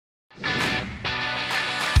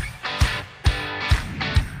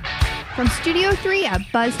From Studio 3 at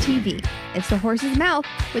Buzz TV, it's The Horse's Mouth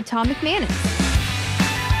with Tom McManus.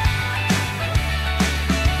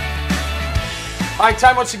 All right,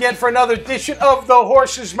 time once again for another edition of The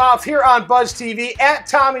Horse's Mouth here on Buzz TV at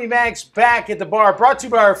Tommy Max back at the bar. Brought to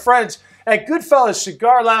you by our friends at Goodfellas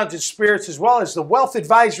Cigar Lounge and Spirits, as well as the Wealth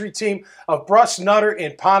Advisory Team of Bruss Nutter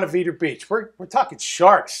in Ponte Vedra Beach. We're talking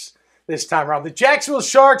Sharks this time around. The Jacksonville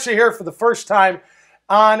Sharks are here for the first time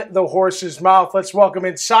on The Horse's Mouth. Let's welcome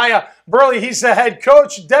in Siaha Burley. He's the head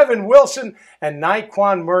coach. Devin Wilson and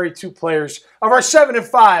Nyqwan Murray, two players of our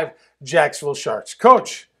 7-5 Jacksonville Sharks.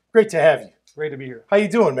 Coach, great to have you. Great to be here. How you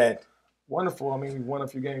doing, man? Wonderful. I mean, we've won a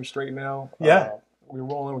few games straight now. Yeah. We're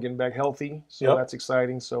rolling. We're getting back healthy, so that's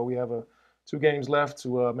exciting. So we have 2 games left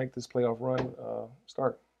to make this playoff run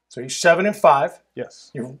start. So you're 7-5.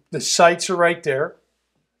 Yes. The sights are right there.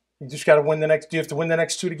 You just got to win the next. Do you have to win the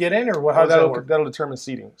next 2 to get in, or what? How does that work? That'll determine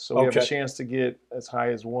seeding. So we have a chance to get as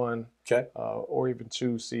high as 1, or even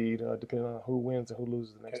 2 seed, depending on who wins and who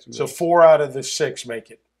loses the next 2. So 4 out of the 6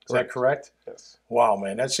 make it. Is that correct? Yes. Wow,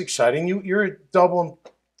 man, that's exciting. You're a double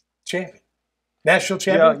champion, national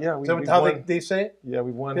champion. Yeah. Is that how they say it? Yeah,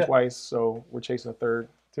 we've won twice, so we're chasing a 3rd.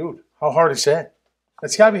 Dude, how hard is that?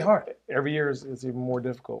 That's got to be hard. Every year is even more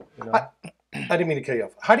difficult. You know? I didn't mean to cut you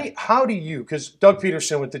off. How do you, because Doug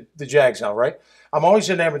Peterson with the Jags now, right? I'm always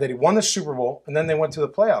enamored that he won the Super Bowl and then they went to the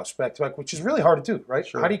playoffs back to back, which is really hard to do, right?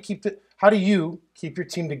 Sure. How do you keep your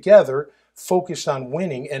team together, focused on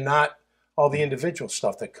winning and not all the individual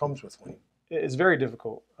stuff that comes with winning? It's very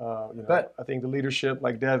difficult. I think the leadership,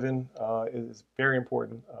 like Devin, is very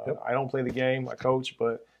important. I don't play the game, I coach,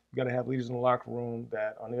 but you got to have leaders in the locker room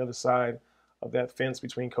that on the other side of that fence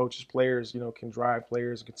between coaches, players, can drive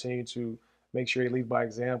players and continue to make sure they lead by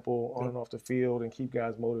example on and off the field and keep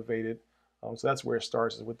guys motivated. So that's where it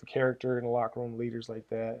starts, is with the character in the locker room, leaders like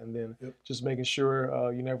that, and then just making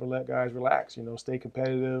sure you never let guys relax. Stay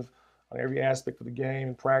competitive on every aspect of the game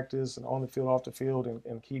and practice and on the field, off the field,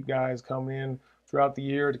 and keep guys coming in throughout the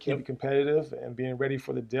year to keep it competitive and being ready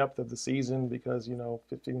for the depth of the season because,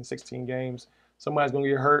 15, 16 games, somebody's going to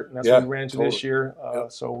get hurt, and that's what we ran into this year.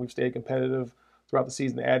 So we've stayed competitive throughout the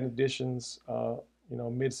season, adding additions,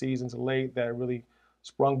 mid-season to late that really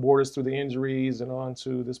sprung borders through the injuries and on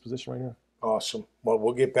to this position right here. Awesome. Well,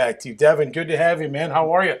 we'll get back to you. Devin, good to have you, man.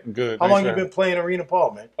 How are you? Good. How long have you been playing arena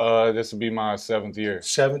ball, man? This will be my 7th year.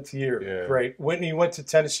 7th year. Yeah. Great. Whitney, you went to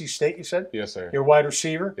Tennessee State, you said? Yes, sir. You're a wide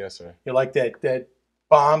receiver? Yes, sir. You like that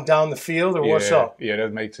bomb down the field, or what's up? Yeah,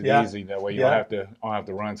 that makes it easy. That way you don't have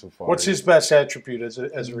to run too far. What's his best attribute as a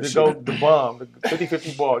receiver? The bomb, the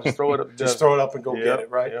 50-50 ball. Just throw it up. Just throw it up and go get it,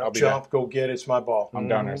 right? Jump, go get it. It's my ball. I'm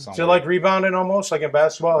down there somewhere. So like rebounding almost, like in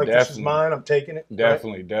basketball? Like this is mine, I'm taking it?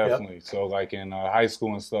 Definitely. Yep. So like in high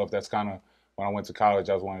school and stuff, that's kind of, when I went to college,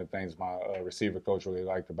 that was one of the things my receiver coach really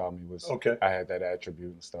liked about me was I had that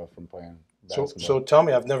attribute and stuff from playing basketball. So tell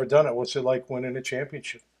me, I've never done it. What's it like winning a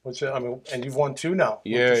championship? What's it? I mean, and you've won 2 now.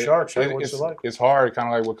 Yeah, with the Sharks. Right? What's it like? It's hard, kind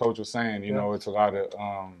of like what Coach was saying. It's a lot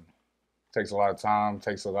of takes a lot of time.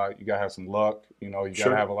 Takes a lot. You gotta have some luck. You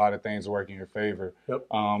gotta have a lot of things work in your favor. Yep.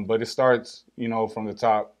 But it starts, from the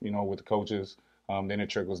top. With the coaches. Then it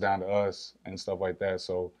trickles down to us and stuff like that.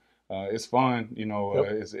 So it's fun.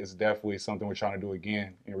 It's definitely something we're trying to do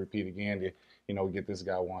again and repeat again to get this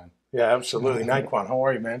guy one. Yeah, absolutely. Nyqwan, how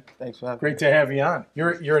are you, man? Thanks for having me. Great to have you on. You're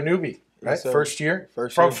a newbie, right? Yes, First year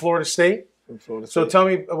First from year. Florida State. From Florida State. So tell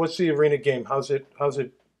me, what's the arena game? What's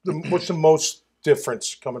the most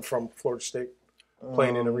difference coming from Florida State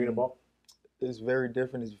playing in arena ball? It's very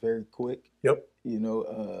different. It's very quick. Yep.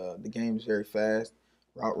 The game is very fast.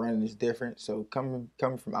 Route running is different. So coming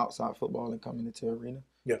from outside football and coming into arena,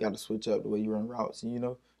 you got to switch up the way you run routes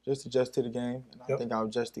and just adjust to the game. And I think I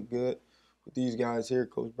adjusted good with these guys here,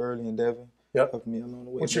 Coach Burley and Devin. Helping me along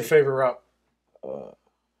the way. What's your favorite route?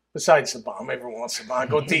 Besides the bomb, everyone wants the bomb.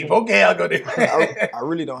 Go deep. Okay, I'll go deep. I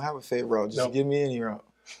really don't have a favorite route. Just give me any route.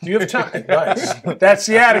 Do you have time? Nice. That's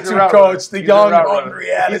the attitude, Coach. The young,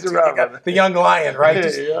 hungry attitude. The young lion, right?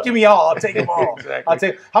 Just give me all. I'll take them all.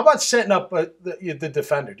 Exactly. How about setting up the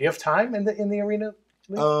defender? Do you have time in the arena?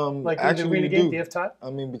 Like actually, in the arena game, do you have time? I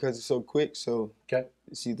mean, because it's so quick, so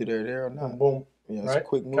it's either they're there or not. Boom. Yeah, it's a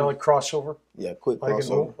quick move. Kind of like crossover. Yeah, quick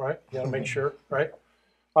crossover. Move, right? You got to make sure, right?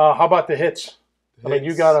 How about the hits? I mean,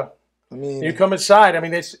 you got to. You come inside. I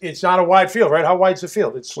mean, it's not a wide field, right? How wide's the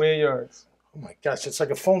field? It's 20 yards. Oh my gosh, it's like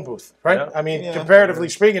a phone booth, right? Yeah. I mean, comparatively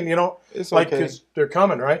speaking, it's like because they're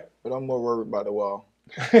coming, right? But I'm more worried about the wall.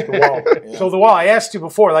 The wall. So the wall. I asked you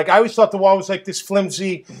before. Like I always thought the wall was like this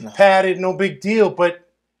flimsy, padded, no big deal, but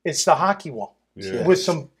it's the hockey wall with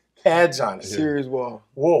some pads on it. Serious wall.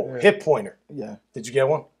 Whoa, hip pointer. Yeah. Did you get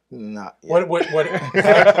one? Not yet. What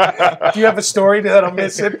do you have a story that I'm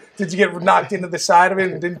missing? Did you get knocked into the side of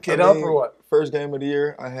it and didn't get up or what? First game of the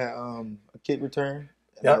year, I had a kick return,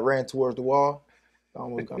 and I ran towards the wall. I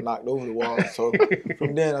almost got knocked over the wall. So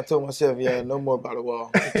from then, I told myself, yeah, no more by the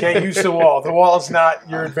wall. You can't use the wall. The wall's not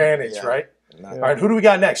your advantage, right? All right, who do we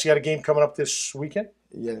got next? You got a game coming up this weekend?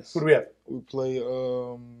 Yes. Who do we have? We play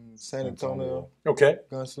San Antonio. Okay.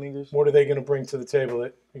 Gunslingers. What are they going to bring to the table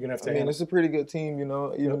that you're going to have to handle? It's a pretty good team, you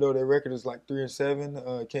know, even though their record is like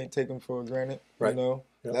 3-7. Can't take them for granted, you know.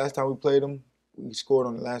 Last time we played them, we scored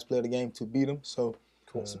on the last play of the game to beat them. So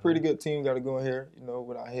it's a pretty good team. Got to go in here, you know,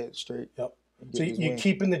 with our heads straight. Yep. So you're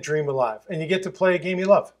keeping the dream alive. And you get to play a game you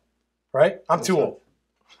love, right? I'm too old.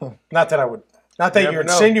 Not that I would. Not that you're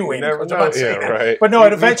insinuating. I'm not saying that. Right. But no,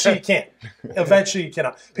 eventually you can't. Eventually you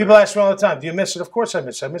cannot. People ask me all the time, do you miss it? Of course I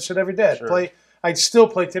miss it. I miss it every day. I'd still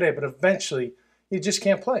play today, but eventually you just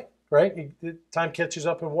can't play, right? Time catches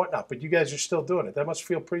up and whatnot. But you guys are still doing it. That must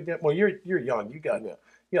feel pretty damn. Well, you're young. You got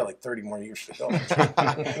like 30 more years to go.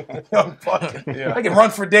 I can run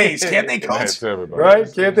for days. Can't they, Coach?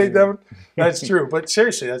 Right? Can't they, Devin? That's true. But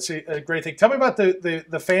seriously, that's a great thing. Tell me about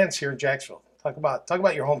the fans here in Jacksonville. Talk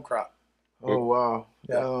about your home crowd. Oh, wow.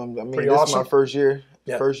 Yeah. I mean, pretty this awesome. is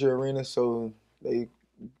my first year arena, so they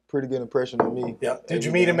pretty good impression on me. Yeah. Did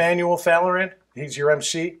you meet Emmanuel Falloran? He's your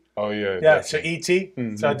MC. Oh, yeah. Yeah, so E.T.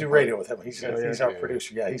 So I do radio with him. He's our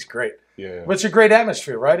producer. Yeah, he's great. Yeah. But it's a great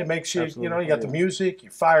atmosphere, right? It makes you, you got the music,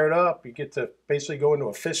 you're fired up, you get to basically go into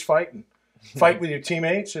a fist fight and fight with your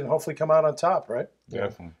teammates and hopefully come out on top, right?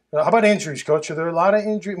 Definitely. How about injuries, Coach? Are there a lot of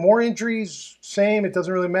more injuries, same, it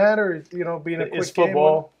doesn't really matter, being a quick it's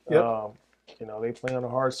football. Game? They play on a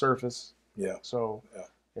hard surface. Yeah. So,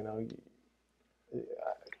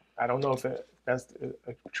 I don't know if that's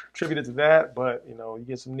attributed to that, but, you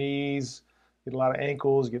get some knees, get a lot of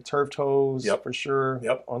ankles, get turf toes for sure.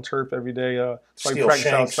 Yep. On turf every day. Steel practice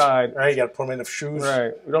shanks, outside. Right, you got to put them in the shoes.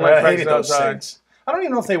 Right. We don't like practice those outside. things. I don't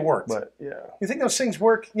even know if they work. But, yeah. You think those things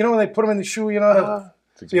work? When they put them in the shoe,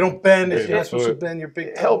 so you don't bend. If you're not supposed to bend your big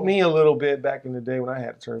toe. It helped me a little bit back in the day when I had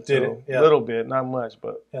a turf toe. Did it? Yeah. A little bit, not much,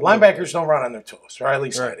 but. Linebackers don't run on their toes, or at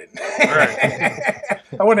least I didn't.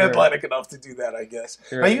 I wasn't athletic enough to do that, I guess.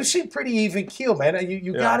 Now, you seem pretty even keel, man.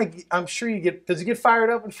 You gotta. I'm sure you get. Does he get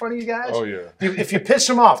fired up in front of you guys? Oh yeah. If you piss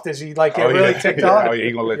him off, does he get really ticked off? Oh, yeah,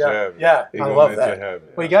 he gonna let you have it. Yeah, I love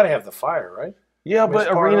that. Well, you gotta have the fire, right? Yeah, but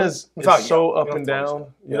arenas is so up and down.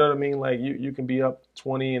 You know what I mean? Like you can be up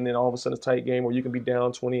 20 and then all of a sudden it's a tight game, or you can be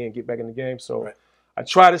down 20 and get back in the game. So I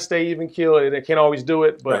try to stay even keel. I can't always do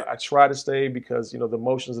it, but I try to stay because the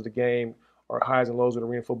emotions of the game are highs and lows with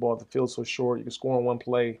arena football. The field's so short, you can score on one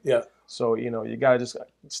play. Yeah. So you gotta just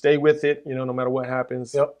stay with it. No matter what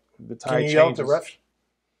happens. Yep. The tide changes. Can you yell at the refs?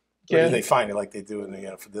 Or do they find it like they do in the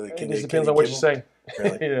NFL? It just depends on what you say.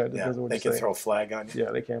 Really? Yeah, it depends on what they you can say. throw a flag on you.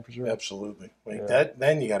 Yeah, they can for sure. Absolutely.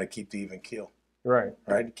 Then you got to keep the even keel. Right.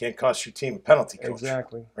 Right. You can't cost your team a penalty, Coach.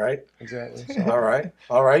 Exactly. Right. Exactly. So.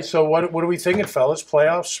 All right. So what are we thinking, fellas?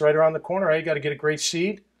 Playoffs right around the corner. Right. You got to get a great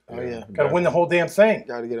seed. Oh yeah. Got to win the whole damn thing.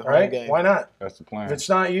 Got to get a home game. Why not? That's the plan. If it's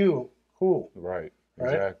not you, who? Right.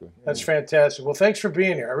 Exactly. That's fantastic. Well, thanks for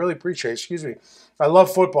being here. I really appreciate it. Excuse me. I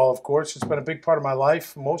love football, of course. It's been a big part of my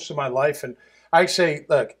life, most of my life, and I say,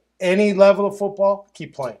 look, any level of football,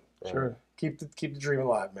 keep playing. Sure. Keep the dream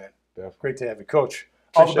alive, man. Definitely. Great to have you, Coach.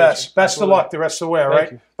 All the best. Best of luck the rest of the way, all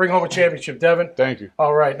right? Bring home a championship, Devin. Thank you.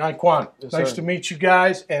 All right, Nyqwan. Nice to meet you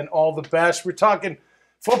guys, and all the best. We're talking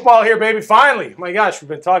football here, baby. Finally. My gosh, we've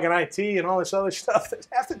been talking IT and all this other stuff.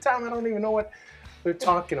 Half the time I don't even know what they're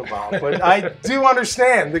talking about. But I do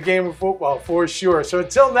understand the game of football for sure. So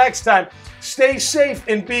until next time, stay safe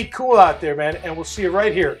and be cool out there, man. And we'll see you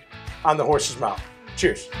right here on the Horse's Mouth.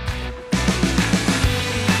 Cheers.